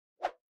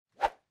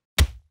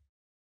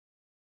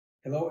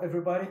Hello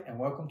everybody and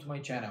welcome to my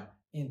channel.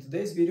 In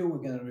today's video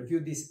we're going to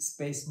review this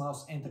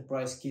SpaceMouse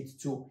Enterprise Kit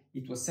tool.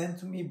 It was sent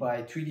to me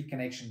by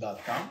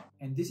 3Dconnexion.com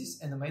and this is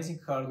an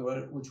amazing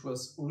hardware which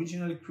was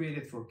originally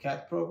created for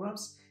CAD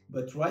programs,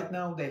 but right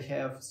now they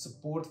have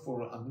support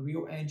for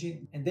Unreal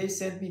Engine and they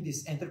sent me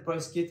this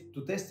Enterprise Kit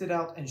to test it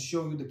out and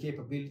show you the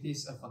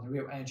capabilities of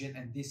Unreal Engine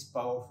and this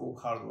powerful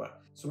hardware.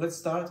 So let's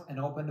start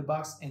and open the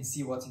box and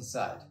see what's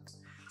inside.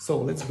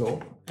 So let's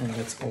go and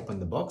let's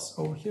open the box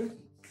over here.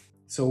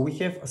 So we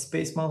have a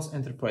SpaceMouse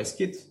Enterprise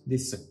Kit.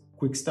 This is a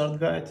quick start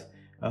guide.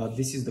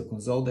 This is the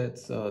console that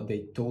they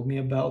told me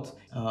about.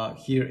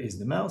 Here is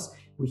the mouse.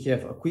 We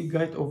have a quick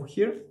guide over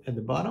here at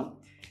the bottom.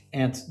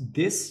 And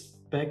this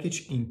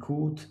package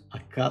includes a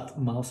cut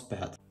mouse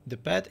pad. The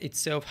pad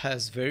itself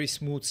has very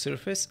smooth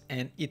surface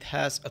and it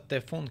has a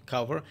Teflon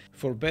cover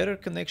for better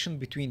connection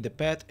between the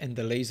pad and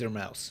the laser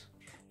mouse.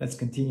 Let's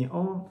continue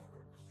on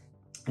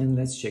and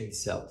let's check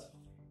this out.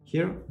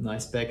 Here,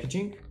 nice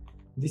packaging.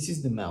 This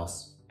is the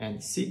mouse.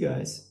 And see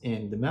guys,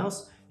 in the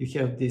mouse you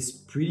have this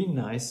pretty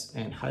nice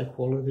and high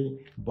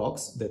quality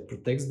box that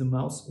protects the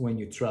mouse when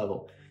you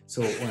travel.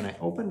 So when I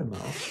open the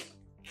mouse,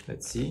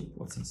 let's see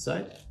what's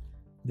inside.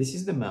 This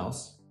is the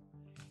mouse,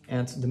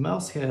 and the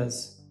mouse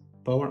has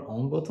power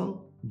on button,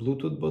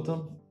 Bluetooth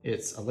button,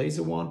 it's a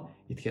laser one,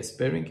 it has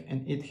pairing,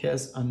 and it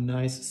has a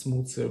nice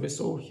smooth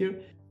surface over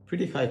here.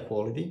 Pretty high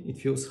quality, it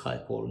feels high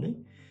quality.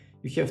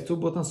 You have two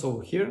buttons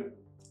over here,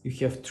 you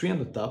have three on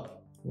the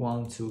top,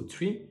 1, 2,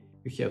 3.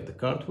 You have the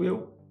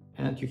cartwheel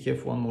and you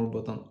have one more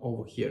button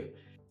over here.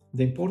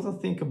 The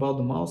important thing about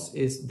the mouse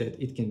is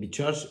that it can be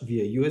charged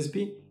via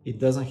USB. It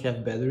doesn't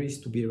have batteries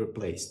to be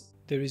replaced.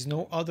 There is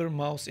no other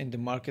mouse in the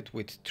market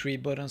with 3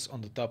 buttons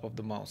on the top of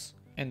the mouse.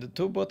 And the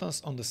 2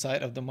 buttons on the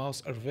side of the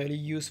mouse are very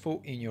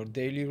useful in your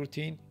daily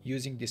routine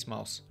using this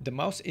mouse. The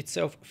mouse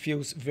itself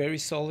feels very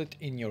solid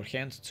in your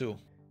hand too.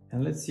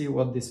 And let's see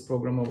what this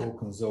programmable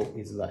console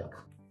is like.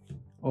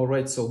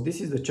 Alright, so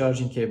this is the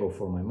charging cable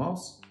for my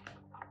mouse.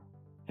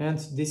 And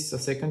this is a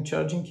second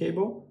charging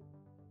cable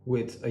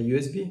with a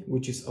USB,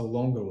 which is a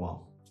longer one.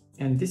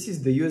 And this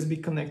is the USB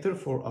connector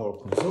for our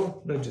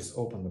console. Let's just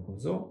open the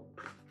console.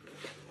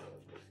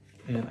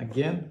 And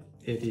again,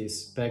 it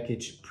is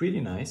packaged pretty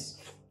nice.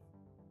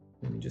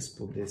 Let me just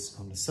put this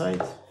on the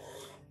side.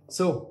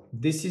 So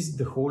this is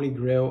the holy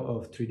grail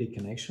of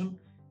 3Dconnexion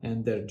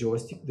and their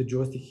joystick. The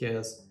joystick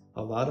has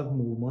a lot of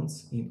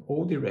movements in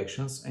all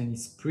directions and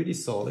it's pretty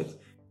solid.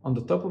 On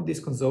the top of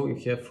this console you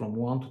have from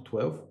 1 to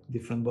 12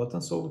 different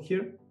buttons over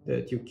here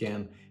that you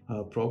can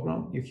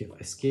program. You have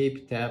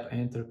escape, tab,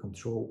 enter,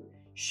 control,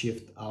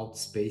 shift, out,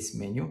 space,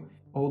 menu.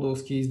 All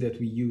those keys that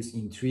we use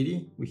in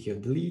 3D. We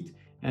have delete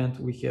and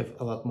we have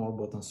a lot more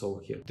buttons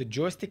over here. The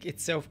joystick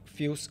itself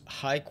feels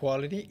high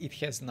quality, it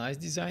has nice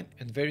design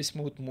and very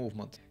smooth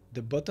movement.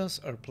 The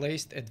buttons are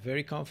placed at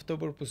very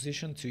comfortable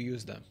position to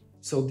use them.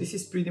 So this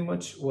is pretty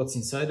much what's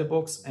inside the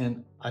box,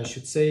 and I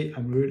should say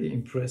I'm really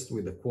impressed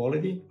with the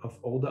quality of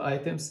all the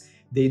items.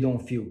 They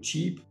don't feel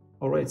cheap.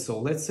 Alright, so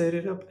let's set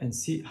it up and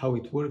see how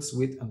it works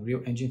with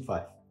Unreal Engine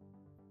 5.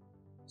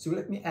 So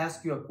let me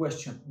ask you a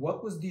question.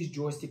 What was this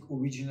joystick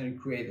originally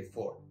created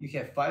for? You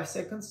have 5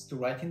 seconds to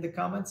write in the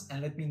comments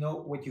and let me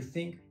know what you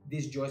think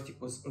this joystick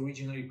was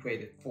originally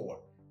created for.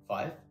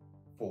 5,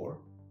 4,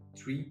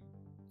 3,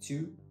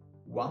 2,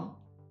 1.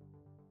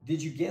 Did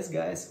you guess,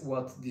 guys,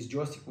 what this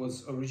joystick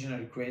was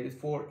originally created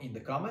for in the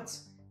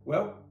comments?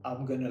 Well,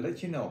 I'm gonna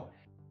let you know.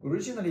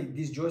 Originally,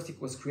 this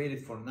joystick was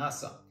created for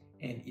NASA,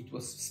 and it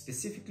was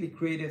specifically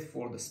created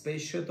for the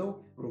space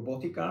shuttle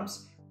robotic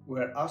arms,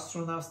 where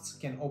astronauts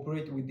can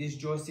operate with this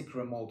joystick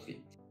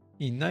remotely.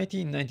 In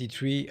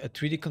 1993, a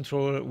 3D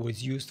controller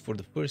was used for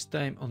the first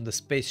time on the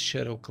Space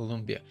Shuttle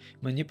Columbia,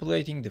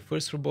 manipulating the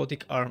first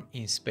robotic arm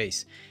in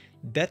space.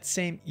 That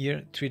same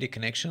year,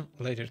 3Dconnexion,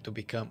 later to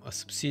become a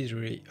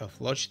subsidiary of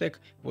Logitech,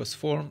 was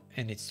formed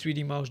and its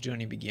 3D mouse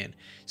journey began.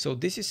 So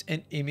this is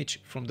an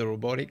image from the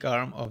robotic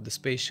arm of the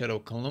Space Shuttle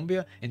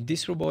Columbia, and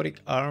this robotic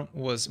arm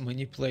was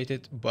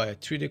manipulated by a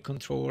 3D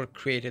controller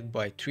created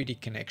by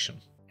 3Dconnexion.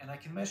 And I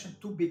can mention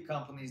 2 big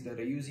companies that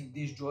are using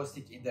this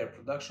joystick in their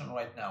production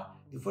right now.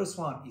 The first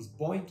one is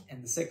Boeing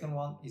and the second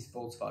one is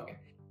Volkswagen.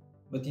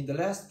 But in the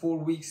last 4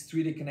 weeks,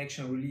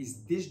 3Dconnexion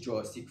released this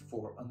joystick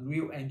for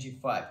Unreal Engine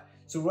 5.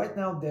 So right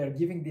now they're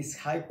giving this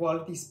high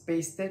quality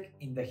space tech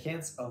in the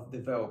hands of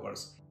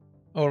developers.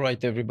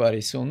 Alright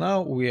everybody, so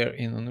now we are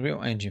in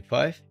Unreal Engine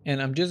 5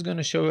 and I'm just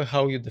gonna show you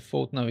how you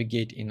default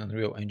navigate in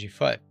Unreal Engine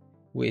 5.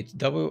 With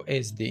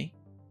WSD,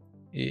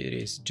 it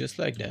is just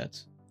like that.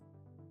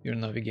 You're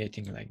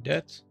navigating like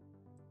that,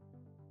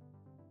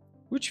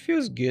 which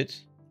feels good.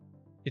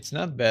 It's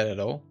not bad at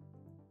all.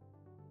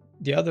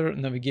 The other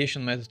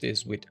navigation method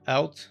is with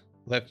Alt,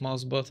 left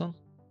mouse button,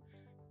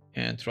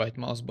 and right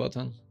mouse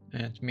button,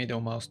 and middle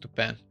mouse to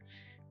pan,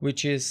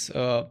 which is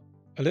a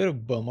little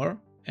bummer,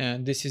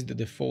 and this is the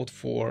default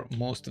for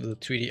most of the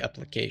 3D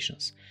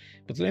applications.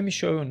 But let me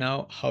show you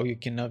now how you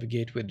can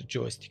navigate with the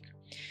joystick.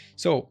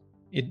 So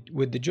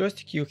with the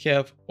joystick you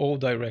have all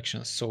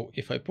directions. So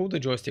if I pull the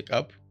joystick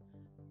up,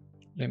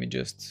 let me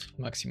just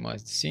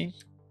maximize the scene.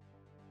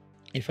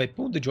 If I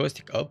pull the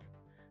joystick up,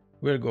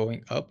 we're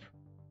going up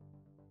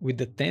with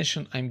the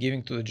tension I'm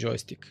giving to the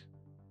joystick.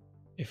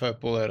 If I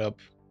pull it up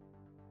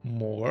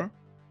more,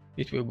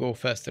 it will go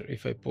faster.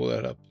 If I pull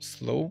it up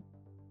slow,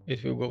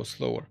 it will go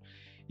slower.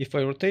 If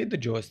I rotate the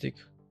joystick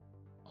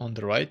on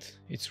the right,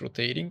 it's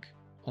rotating.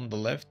 On the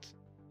left,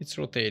 it's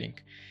rotating.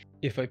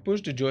 If I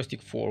push the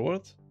joystick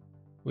forward,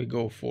 we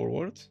go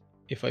forward.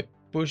 If I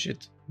push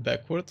it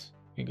backward,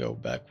 we go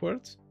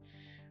backward.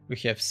 We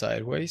have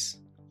sideways,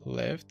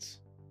 left,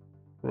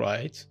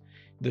 right.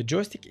 The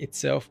joystick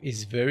itself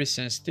is very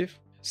sensitive,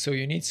 so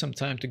you need some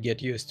time to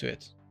get used to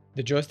it.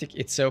 The joystick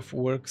itself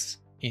works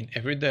in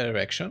every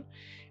direction.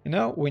 And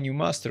now when you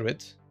master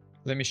it,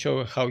 let me show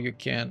you how you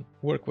can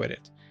work with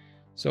it.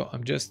 So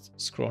I'm just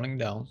scrolling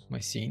down my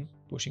scene,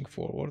 pushing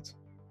forward,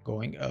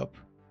 going up.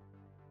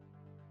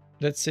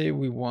 Let's say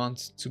we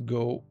want to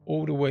go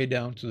all the way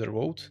down to the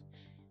road.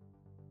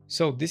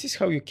 So this is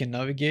how you can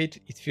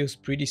navigate. It feels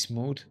pretty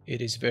smooth.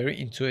 It is very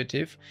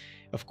intuitive.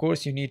 Of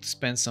course, you need to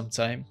spend some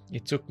time.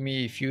 It took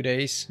me a few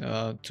days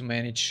to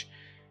manage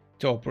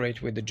to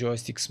operate with the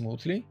joystick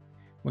smoothly.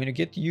 When you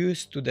get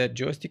used to that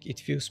joystick, it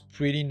feels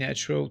pretty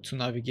natural to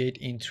navigate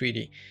in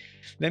 3D.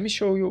 Let me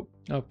show you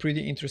a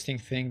pretty interesting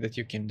thing that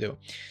you can do.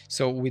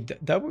 So with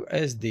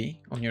WSD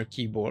on your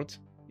keyboard,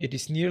 it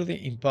is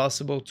nearly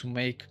impossible to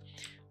make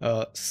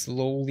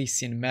slowly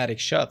cinematic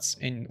shots.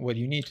 And what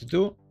you need to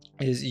do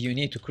is you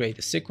need to create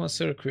a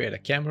sequencer, create a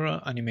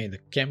camera, animate the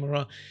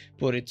camera,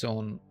 put it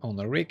on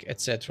a rig,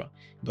 etc.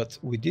 But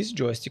with this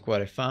joystick,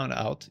 what I found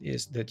out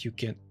is that you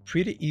can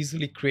pretty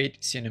easily create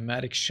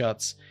cinematic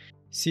shots.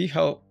 See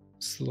how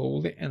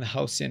slowly and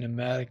how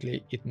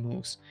cinematically it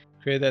moves.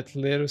 Create that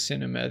little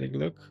cinematic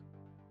look.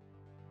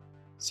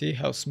 See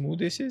how smooth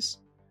this is?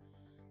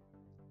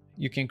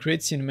 You can create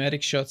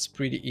cinematic shots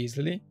pretty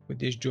easily with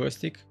this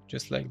joystick,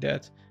 just like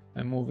that.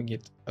 I'm moving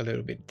it a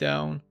little bit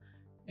down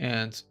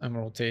and I'm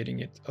rotating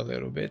it a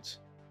little bit.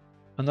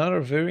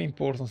 Another very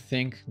important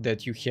thing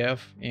that you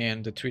have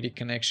in the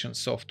 3Dconnexion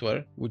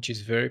software, which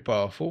is very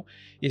powerful,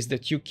 is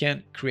that you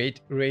can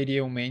create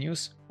radio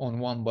menus on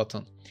one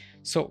button.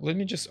 So let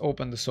me just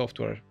open the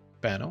software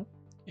panel,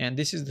 and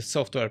this is the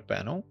software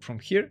panel. From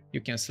here, you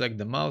can select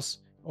the mouse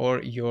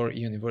or your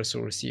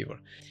universal receiver.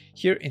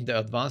 Here in the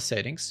advanced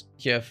settings,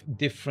 you have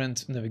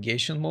different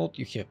navigation mode.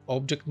 You have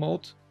object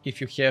mode.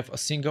 If you have a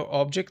single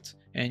object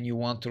and you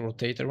want to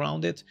rotate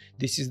around it,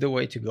 this is the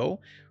way to go.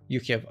 You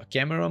have a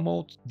camera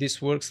mode.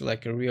 This works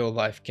like a real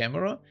life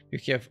camera. You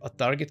have a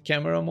target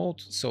camera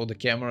mode, so the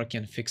camera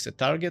can fix a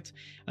target.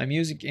 I'm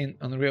using in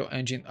Unreal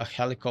Engine a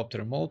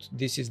helicopter mode.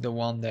 This is the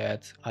one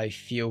that I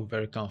feel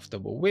very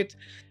comfortable with.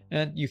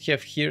 And you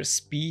have here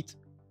speed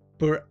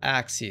per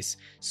axis,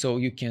 so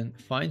you can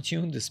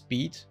fine-tune the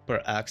speed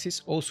per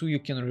axis. Also, you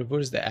can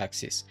reverse the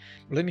axis.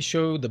 Let me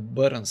show you the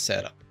button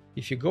setup.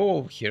 If you go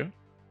over here,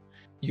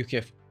 you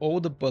have all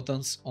the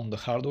buttons on the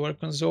hardware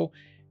console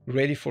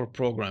ready for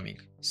programming.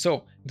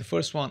 So the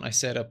first one I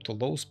set up to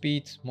low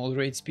speed,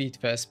 moderate speed,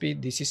 fast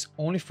speed. This is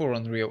only for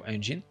Unreal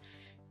Engine.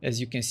 As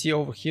you can see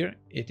over here,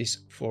 it is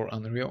for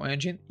Unreal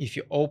Engine. If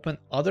you open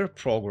other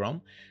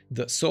program,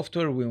 the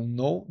software will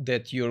know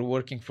that you're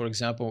working, for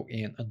example,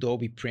 in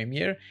Adobe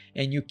Premiere,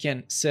 and you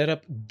can set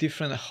up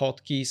different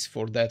hotkeys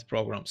for that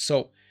program.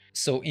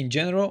 So in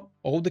general,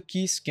 all the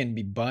keys can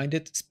be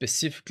binded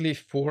specifically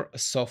for a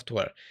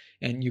software,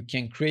 and you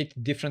can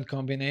create different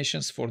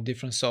combinations for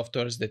different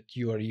softwares that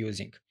you are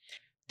using.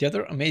 The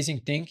other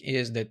amazing thing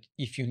is that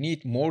if you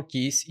need more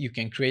keys, you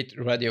can create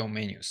radio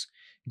menus.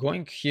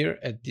 Going here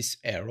at this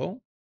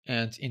arrow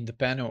and in the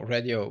panel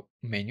radio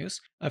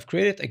menus, I've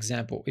created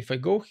example. If I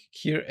go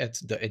here at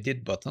the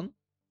edit button,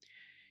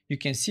 you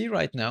can see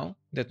right now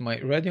that my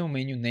radio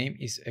menu name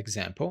is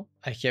example.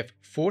 I have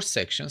 4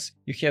 sections.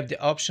 You have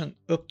the option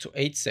up to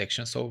 8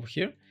 sections over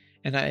here.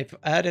 And I've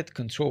added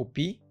Control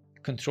P,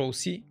 Control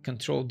C,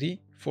 Control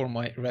D for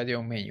my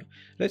radio menu.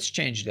 Let's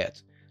change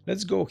that.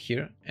 Let's go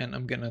here and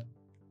I'm gonna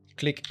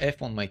click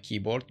F on my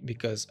keyboard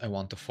because I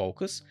want to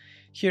focus.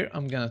 Here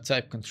I'm gonna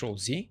type Control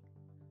Z.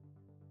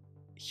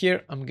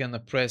 Here I'm gonna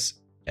press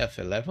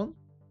F11.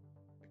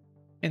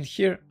 And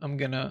here I'm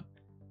gonna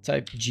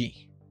type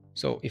G.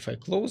 So if I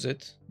close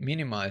it,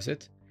 minimize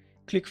it,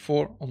 click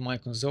 4 on my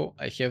console,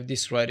 I have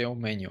this radio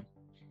menu.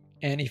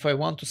 And if I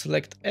want to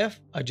select F,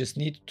 I just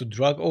need to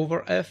drag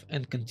over F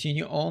and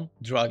continue on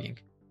dragging.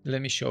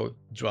 Let me show you.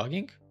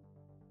 Dragging,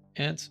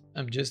 and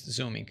I'm just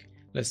zooming.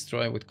 Let's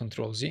try with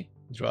Control Z,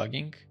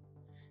 dragging,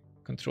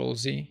 Control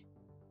Z,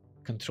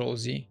 Control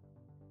Z.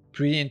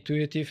 Pretty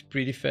intuitive,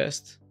 pretty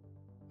fast.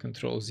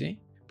 Control Z,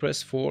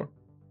 press 4,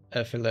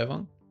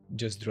 F11,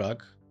 just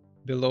drag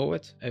below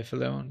it,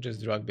 F11,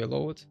 just drag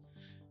below it.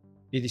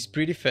 It is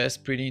pretty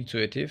fast, pretty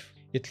intuitive.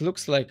 It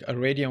looks like a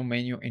radio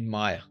menu in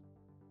Maya.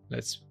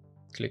 Let's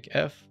click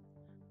F.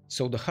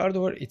 So the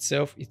hardware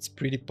itself, it's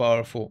pretty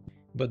powerful,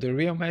 but the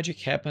real magic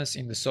happens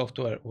in the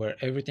software where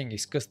everything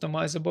is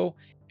customizable,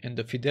 and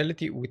the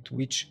fidelity with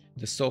which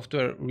the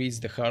software reads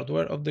the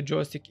hardware of the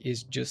joystick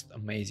is just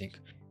amazing.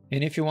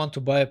 And if you want to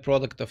buy a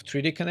product of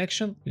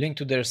 3Dconnexion, link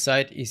to their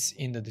site is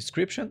in the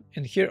description.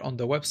 And here on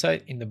the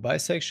website in the buy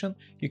section,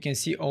 you can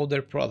see all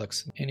their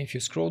products. And if you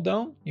scroll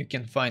down, you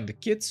can find the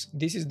kits.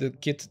 This is the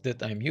kit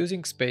that I'm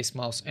using,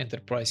 SpaceMouse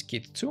Enterprise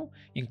Kit 2,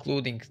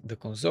 including the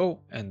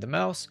console and the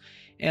mouse.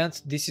 And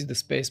this is the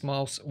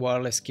SpaceMouse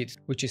Wireless Kit,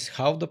 which is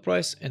half the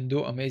price and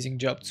do amazing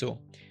job too.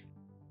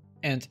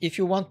 And if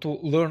you want to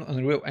learn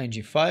Unreal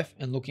Engine 5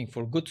 and looking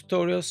for good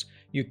tutorials,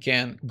 you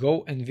can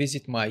go and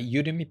visit my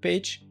Udemy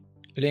page.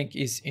 Link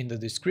is in the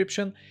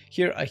description.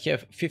 Here I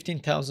have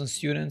 15,000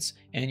 students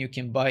and you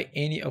can buy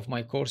any of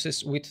my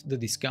courses with the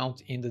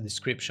discount in the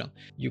description.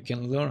 You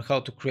can learn how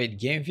to create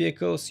game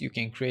vehicles, you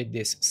can create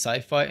this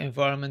sci-fi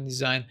environment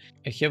design.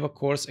 I have a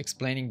course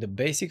explaining the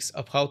basics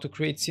of how to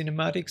create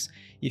cinematics.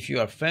 If you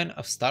are a fan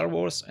of Star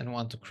Wars and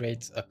want to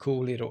create a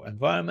cool little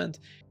environment,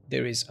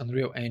 there is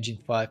Unreal Engine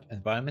 5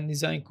 environment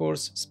design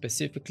course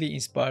specifically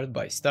inspired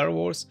by Star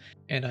Wars,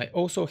 and I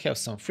also have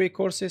some free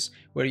courses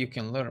where you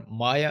can learn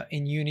Maya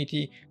in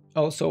Unity.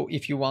 Also,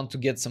 if you want to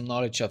get some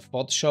knowledge of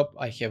Photoshop,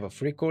 I have a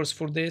free course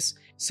for this.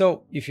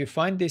 So if you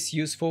find this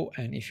useful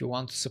and if you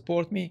want to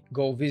support me,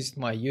 go visit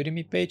my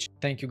Udemy page.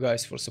 Thank you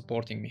guys for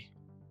supporting me.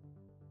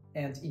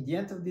 And in the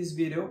end of this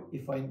video,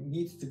 if I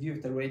need to give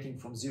it a rating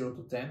from 0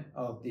 to 10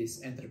 of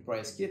this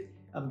Enterprise Kit,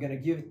 I'm gonna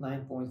give it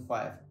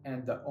 9.5,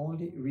 and the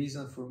only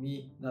reason for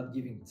me not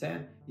giving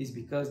 10 is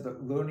because the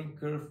learning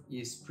curve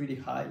is pretty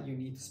high. You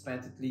need to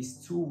spend at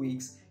least 2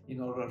 weeks in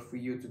order for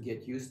you to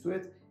get used to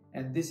it,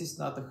 and this is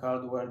not a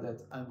hardware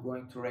that I'm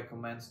going to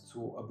recommend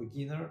to a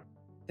beginner.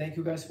 Thank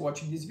you guys for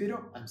watching this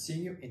video. I'm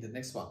seeing you in the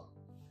next one.